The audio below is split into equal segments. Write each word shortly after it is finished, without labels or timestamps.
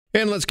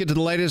And let's get to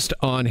the latest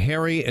on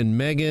Harry and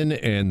Meghan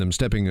and them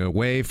stepping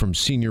away from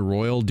senior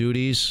royal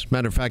duties.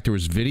 Matter of fact, there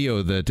was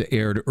video that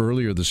aired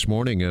earlier this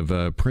morning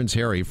of Prince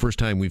Harry. First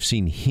time we've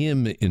seen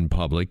him in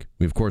public.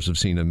 We, of course, have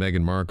seen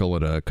Meghan Markle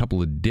at a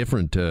couple of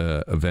different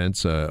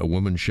events, a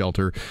women's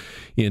shelter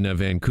in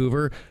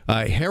Vancouver.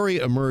 Harry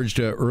emerged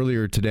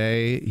earlier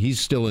today. He's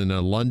still in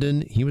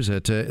London. He was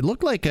at, it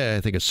looked like,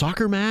 I think, a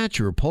soccer match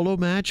or a polo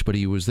match, but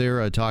he was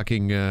there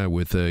talking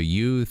with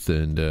youth,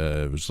 and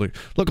it was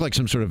looked like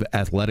some sort of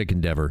athletic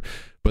endeavor,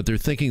 but they're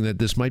thinking that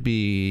this might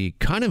be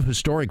kind of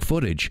historic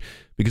footage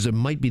because it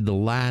might be the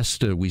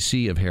last we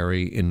see of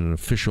Harry in an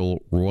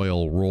official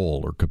royal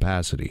role or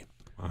capacity.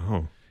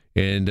 Wow.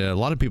 And a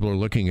lot of people are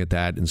looking at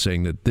that and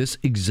saying that this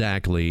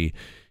exactly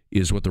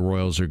is what the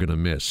royals are going to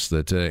miss.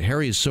 That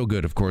Harry is so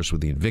good, of course, with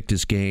the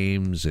Invictus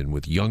Games and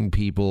with young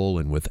people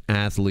and with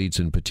athletes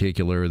in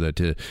particular,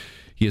 that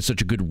he is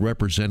such a good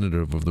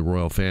representative of the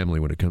royal family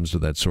when it comes to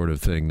that sort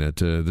of thing, that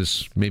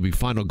this maybe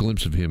final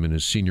glimpse of him in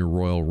his senior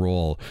royal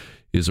role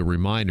is a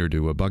reminder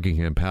to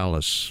Buckingham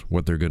Palace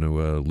what they're going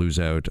to lose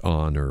out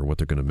on or what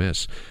they're going to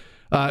miss.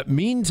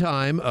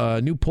 Meantime, a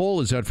new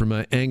poll is out from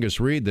Angus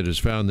Reid that has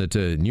found that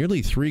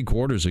nearly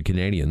 3/4 of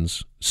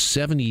Canadians,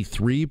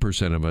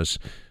 73% of us,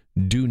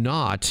 do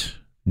not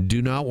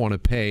want to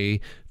pay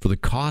for the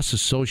costs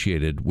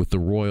associated with the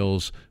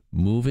royals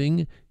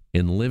moving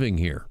and living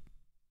here.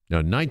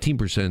 Now,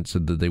 19%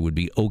 said that they would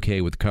be okay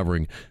with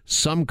covering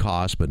some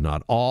costs, but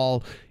not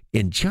all.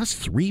 And just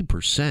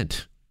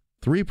 3%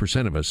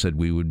 of us said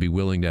we would be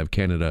willing to have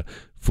Canada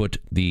foot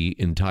the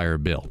entire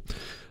bill.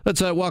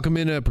 Let's welcome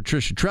in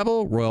Patricia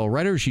Treble, royal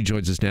writer. She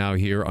joins us now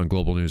here on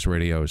Global News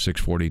Radio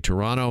 640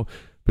 Toronto.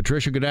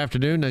 Patricia, good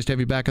afternoon. Nice to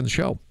have you back on the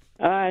show.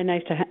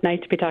 Nice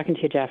to be talking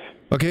to you, Jeff.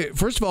 Okay,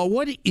 first of all,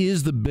 what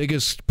is the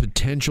biggest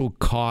potential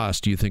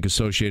cost, do you think,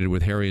 associated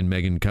with Harry and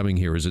Meghan coming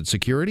here? Is it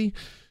security?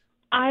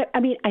 I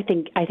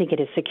think it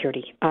is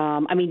security.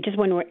 Just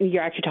when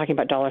you're actually talking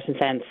about dollars and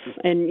cents,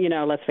 and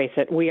let's face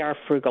it, we are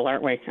frugal,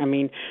 aren't we? I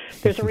mean,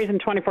 there's a reason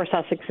 24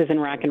 Sussex is in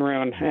rack and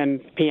ruin,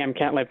 and PM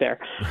can't live there.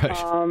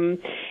 Right.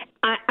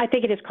 I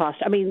think it is cost.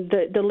 I mean,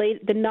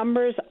 the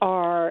numbers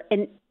are,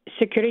 and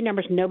security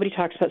numbers. Nobody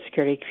talks about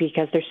security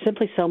because there's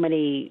simply so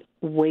many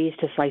ways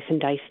to slice and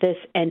dice this,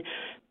 and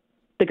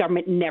the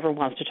government never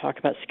wants to talk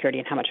about security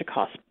and how much it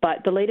costs.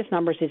 But the latest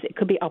numbers is it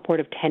could be upward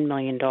of $10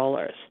 million.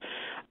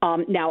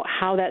 Now,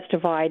 how that's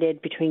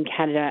divided between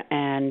Canada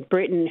and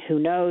Britain, who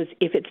knows?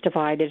 If it's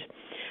divided,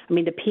 I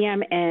mean, the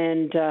PM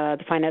and the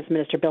Finance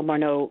Minister, Bill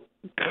Morneau,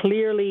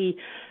 clearly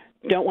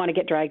don't want to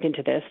get dragged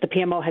into this. The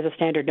PMO has a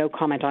standard no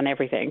comment on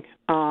everything.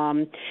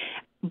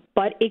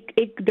 But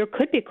there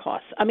could be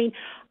costs. I mean,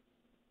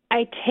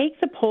 I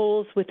take the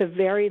polls with a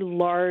very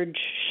large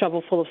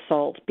shovel full of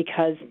salt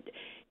because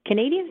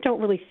Canadians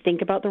don't really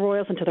think about the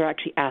royals until they're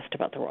actually asked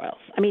about the royals.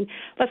 I mean,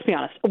 let's be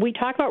honest. We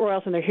talk about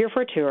royals when they're here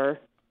for a tour,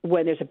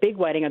 when there's a big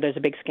wedding or there's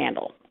a big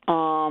scandal.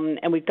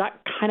 And we've got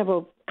kind of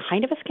a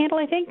scandal,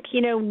 I think.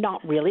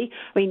 Not really.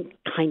 I mean,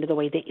 kind of the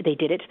way they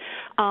did it.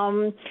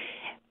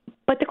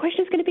 But the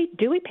question is going to be,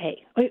 do we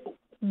pay? I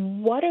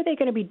mean, what are they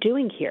going to be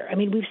doing here? I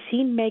mean, we've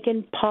seen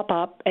Meghan pop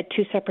up at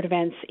 2 separate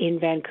events in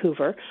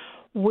Vancouver.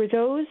 Were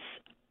those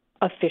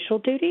official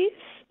duties?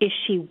 Is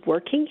she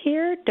working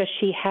here? Does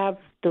she have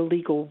the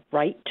legal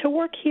right to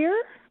work here?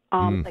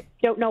 I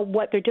don't know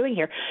what they're doing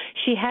here.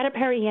 She had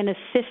apparently an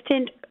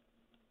assistant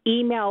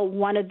email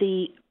one of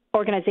the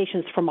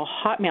organizations from a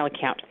Hotmail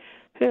account.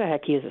 Who the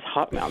heck uses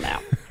Hotmail now?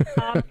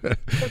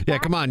 Yeah,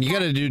 come on. You got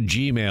to do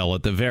Gmail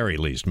at the very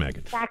least, Meghan.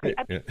 Exactly.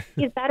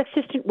 Is that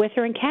assistant with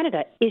her in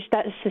Canada? Is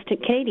that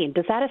assistant Canadian?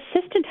 Does that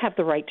assistant have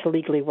the right to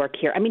legally work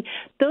here? I mean,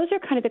 those are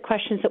kind of the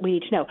questions that we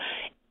need to know.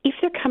 If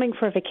they're coming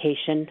for a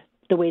vacation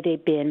the way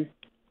they've been,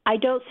 I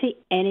don't see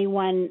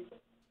anyone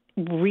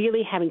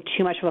really having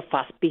too much of a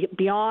fuss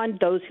beyond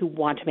those who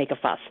want to make a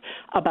fuss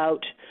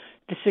about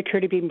the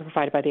security being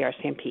provided by the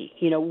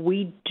RCMP.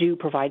 We do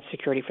provide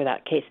security for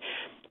that case.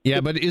 Yeah,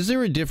 but is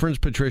there a difference,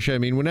 Patricia? I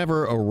mean,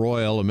 whenever a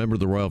member of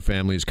the royal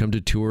family has come to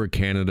tour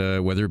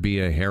Canada, whether it be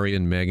Harry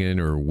and Meghan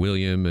or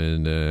William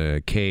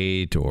and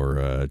Kate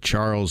or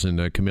Charles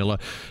and Camilla,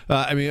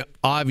 I mean,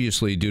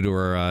 obviously, due to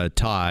our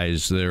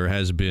ties, there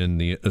has been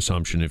the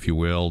assumption, if you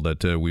will,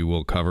 that we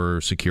will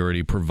cover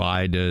security,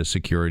 provide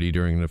security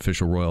during an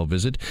official royal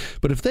visit.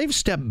 But if they've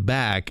stepped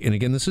back, and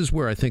again, this is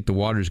where I think the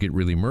waters get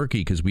really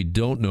murky because we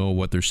don't know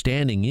what their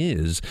standing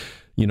is,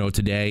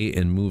 today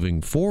and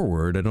moving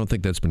forward. I don't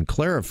think that's been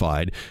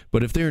clarified.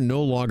 But if they're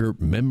no longer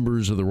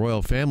members of the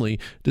royal family,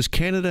 does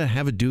Canada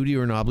have a duty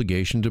or an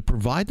obligation to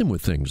provide them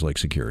with things like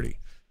security?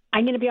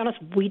 I'm going to be honest,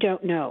 we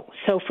don't know.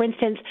 So, for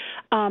instance,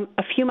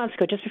 a few months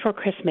ago, just before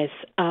Christmas,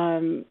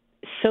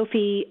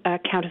 Sophie,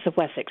 Countess of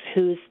Wessex,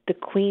 who's the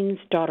Queen's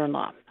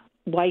daughter-in-law,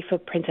 wife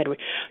of Prince Edward.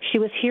 She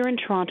was here in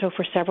Toronto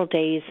for several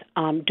days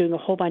doing a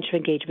whole bunch of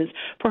engagements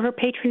for her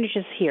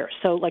patronages here.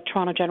 So like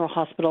Toronto General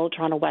Hospital,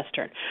 Toronto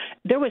Western.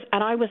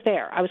 And I was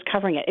there. I was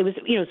covering it. It was,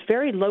 it was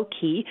very low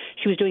key.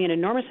 She was doing an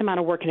enormous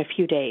amount of work in a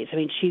few days. I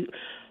mean, she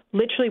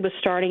literally was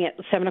starting at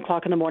 7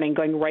 o'clock in the morning,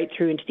 going right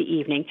through into the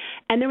evening.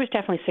 And there was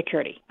definitely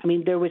security. I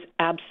mean, there was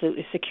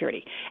absolutely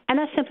security. And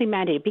that's simply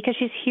mandated because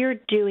she's here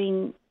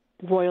doing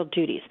royal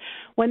duties.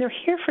 When they're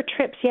here for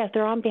trips, yes,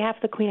 they're on behalf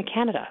of the Queen of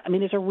Canada. I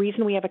mean, there's a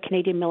reason we have a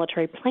Canadian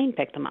military plane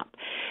pick them up.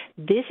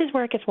 This is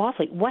where it gets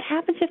waffly. What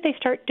happens if they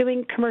start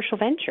doing commercial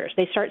ventures?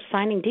 They start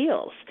signing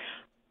deals.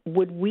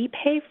 Would we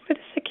pay for the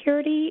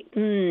security?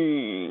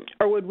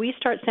 Or would we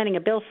start sending a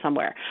bill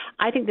somewhere?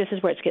 I think this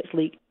is where it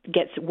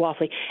gets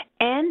waffly.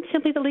 And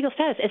simply the legal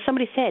status. As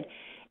somebody said,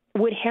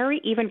 would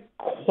Harry even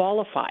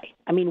qualify?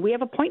 I mean, we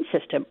have a point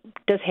system.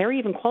 Does Harry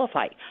even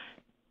qualify?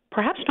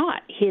 Perhaps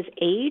not. His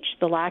age,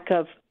 the lack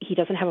of he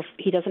doesn't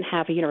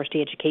have a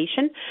university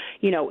education.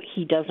 You know,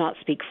 he does not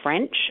speak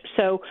French.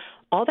 So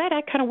all that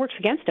kind of works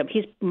against him.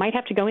 He might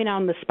have to go in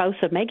on the spouse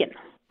of Meghan.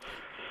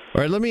 All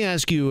right, let me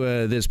ask you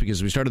this,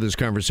 because we started this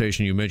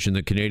conversation. You mentioned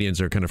that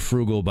Canadians are kind of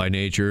frugal by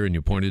nature, and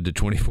you pointed to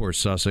 24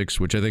 Sussex,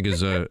 which I think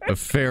is a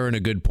fair and a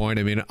good point.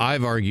 I mean,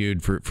 I've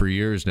argued for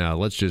years now,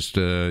 let's just,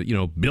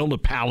 build a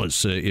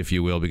palace, if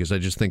you will, because I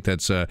just think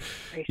that's,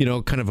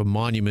 kind of a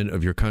monument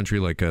of your country,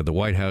 like the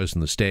White House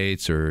in the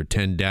States or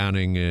 10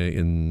 Downing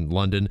in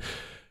London.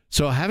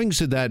 So having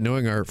said that,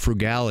 knowing our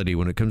frugality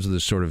when it comes to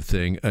this sort of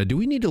thing, do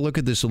we need to look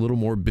at this a little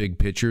more big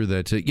picture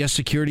that, yes,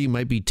 security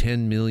might be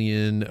 $10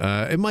 million.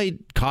 It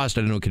might cost,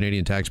 I don't know,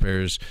 Canadian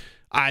taxpayers,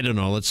 I don't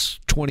know, let's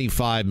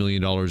 $25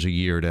 million a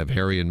year to have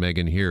Harry and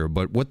Meghan here.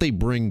 But what they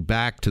bring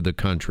back to the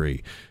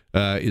country,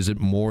 is it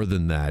more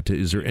than that?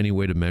 Is there any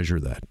way to measure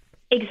that?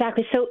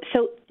 Exactly. So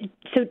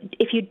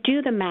if you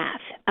do the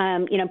math,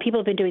 people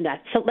have been doing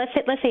that. So let's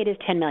say it is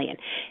 $10 million.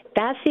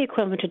 That's the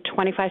equivalent to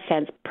 25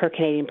 cents per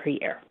Canadian per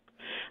year.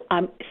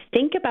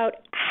 Think about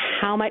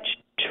how much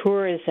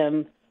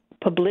tourism,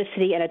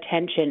 publicity, and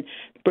attention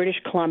British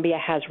Columbia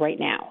has right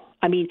now.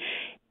 I mean,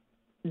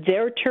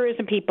 their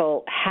tourism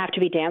people have to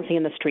be dancing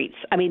in the streets.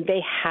 I mean, they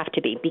have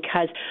to be,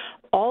 because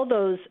all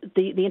those,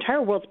 the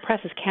entire world's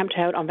press is camped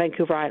out on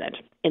Vancouver Island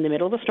in the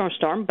middle of a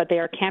snowstorm, but they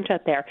are camped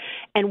out there.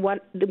 And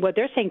what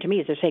they're saying to me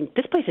is they're saying,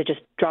 this place is just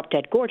drop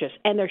dead gorgeous.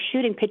 And they're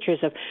shooting pictures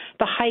of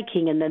the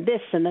hiking and the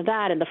this and the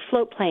that and the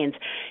float planes.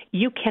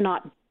 You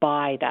cannot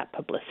buy that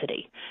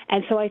publicity.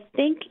 And so I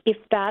think if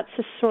that's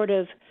the sort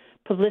of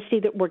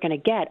publicity that we're going to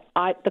get,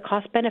 the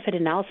cost-benefit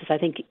analysis, I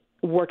think,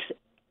 works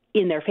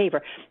in their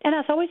favor. And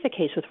that's always the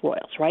case with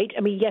royals, right?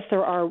 I mean, yes,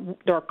 there are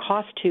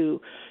costs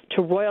to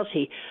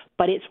royalty,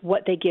 but it's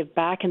what they give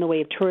back in the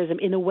way of tourism,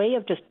 in the way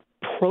of just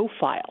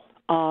profile.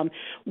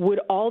 Would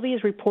all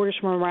these reporters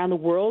from around the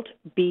world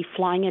be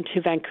flying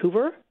into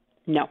Vancouver?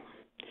 No.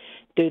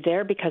 They're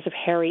there because of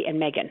Harry and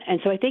Meghan.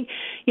 And so I think,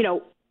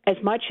 as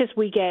much as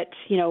we get,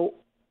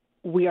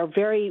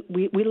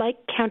 we like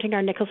counting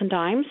our nickels and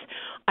dimes.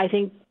 I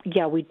think,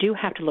 we do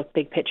have to look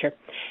big picture.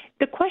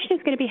 The question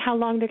is going to be how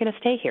long they're going to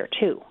stay here,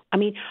 too. I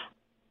mean,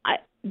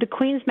 the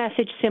Queen's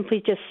message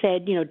simply just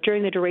said,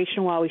 during the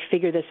duration while we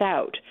figure this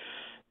out,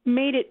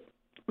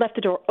 left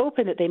the door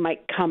open that they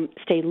might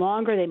stay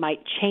longer, they might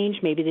change,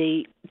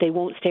 maybe they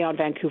won't stay on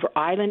Vancouver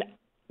Island.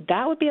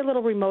 That would be a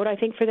little remote, I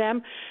think, for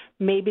them.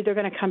 Maybe they're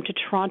going to come to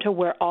Toronto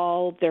where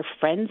all their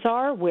friends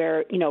are,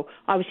 where,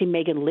 obviously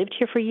Meghan lived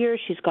here for years.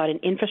 She's got an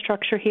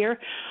infrastructure here.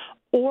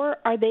 Or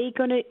are they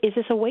going to, is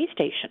this a way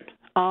station?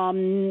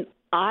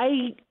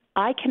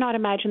 I cannot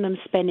imagine them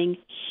spending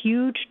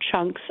huge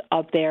chunks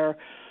of the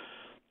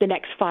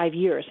next 5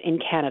 years in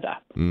Canada.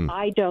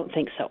 I don't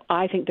think so.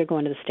 I think they're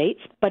going to the States.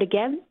 But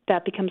again,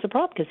 that becomes a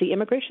problem because the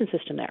immigration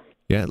system there.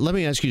 Yeah, let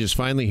me ask you just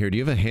finally here, do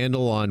you have a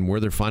handle on where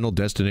their final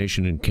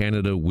destination in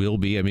Canada will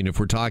be? I mean, if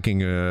we're talking,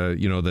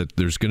 that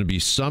there's going to be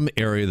some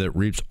area that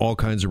reaps all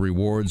kinds of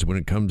rewards when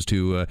it comes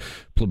to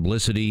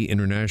publicity,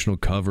 international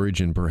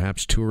coverage, and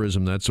perhaps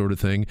tourism, that sort of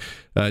thing.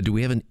 Do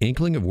we have an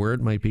inkling of where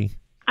it might be?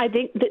 I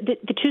think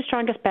the two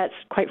strongest bets,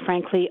 quite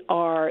frankly,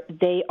 are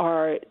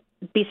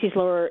BC's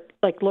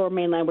lower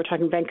mainland. We're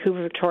talking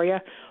Vancouver,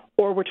 Victoria,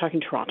 or we're talking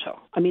Toronto.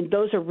 I mean,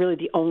 those are really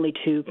the only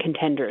two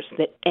contenders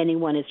that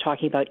anyone is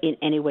talking about in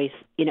any way,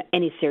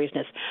 any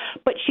seriousness.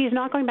 But she's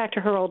not going back to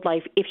her old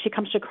life if she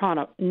comes to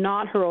Toronto.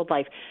 Not her old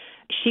life.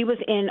 She was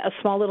in a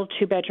small little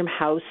 2-bedroom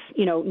house,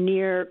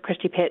 near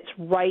Christie Pitts,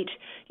 right,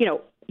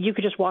 you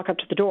could just walk up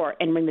to the door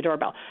and ring the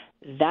doorbell.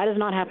 That is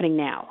not happening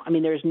now. I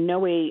mean, there's no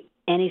way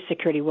any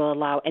security will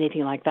allow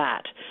anything like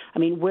that. I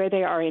mean, where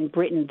they are in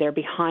Britain, they're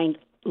behind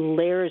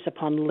layers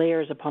upon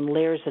layers upon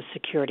layers of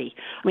security.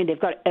 I mean, they've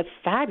got a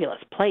fabulous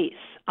place.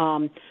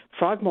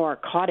 Frogmore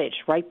Cottage,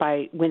 right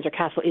by Windsor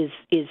Castle,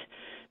 is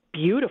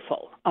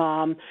beautiful.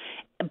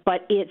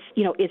 But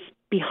it's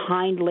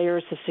behind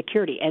layers of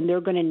security, and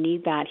they're going to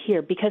need that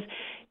here because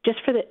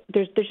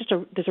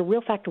there's a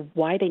real fact of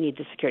why they need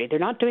the security. They're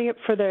not doing it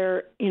for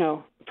their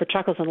for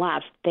chuckles and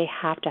laughs. They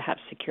have to have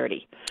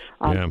security.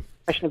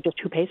 Question of just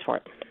who pays for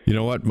it. You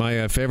know what?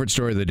 My favorite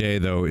story of the day,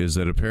 though, is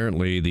that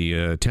apparently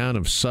the town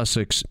of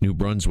Sussex, New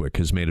Brunswick,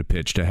 has made a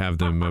pitch to have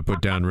them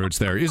put down roots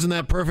there. Isn't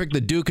that perfect?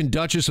 The Duke and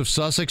Duchess of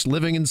Sussex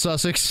living in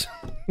Sussex.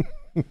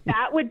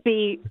 That would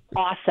be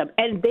awesome,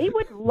 and they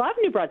would love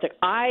New Brunswick.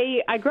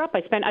 I grew up.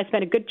 I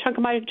spent a good chunk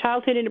of my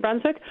childhood in New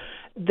Brunswick.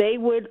 they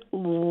would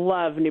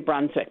love New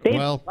Brunswick. They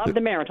love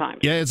the Maritimes.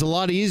 Yeah, it's a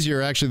lot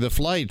easier, actually, the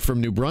flight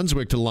from New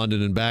Brunswick to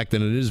London and back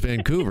than it is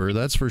Vancouver,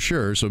 that's for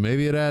sure. So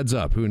maybe it adds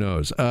up. Who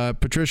knows?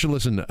 Patricia,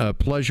 listen, a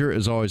pleasure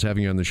as always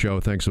having you on the show.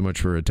 Thanks so much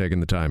for taking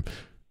the time.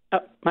 Oh,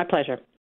 my pleasure.